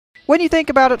When you think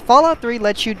about it, Fallout 3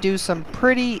 lets you do some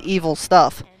pretty evil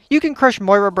stuff. You can crush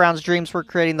Moira Brown's dreams for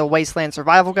creating the Wasteland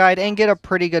Survival Guide and get a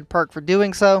pretty good perk for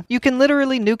doing so. You can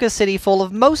literally nuke a city full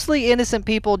of mostly innocent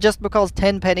people just because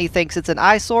Tenpenny thinks it's an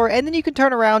eyesore, and then you can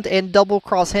turn around and double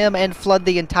cross him and flood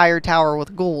the entire tower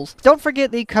with ghouls. Don't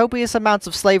forget the copious amounts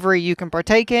of slavery you can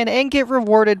partake in and get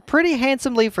rewarded pretty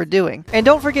handsomely for doing. And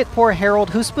don't forget poor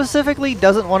Harold, who specifically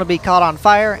doesn't want to be caught on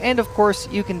fire, and of course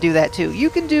you can do that too. You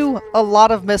can do a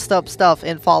lot of messed up stuff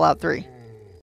in Fallout 3.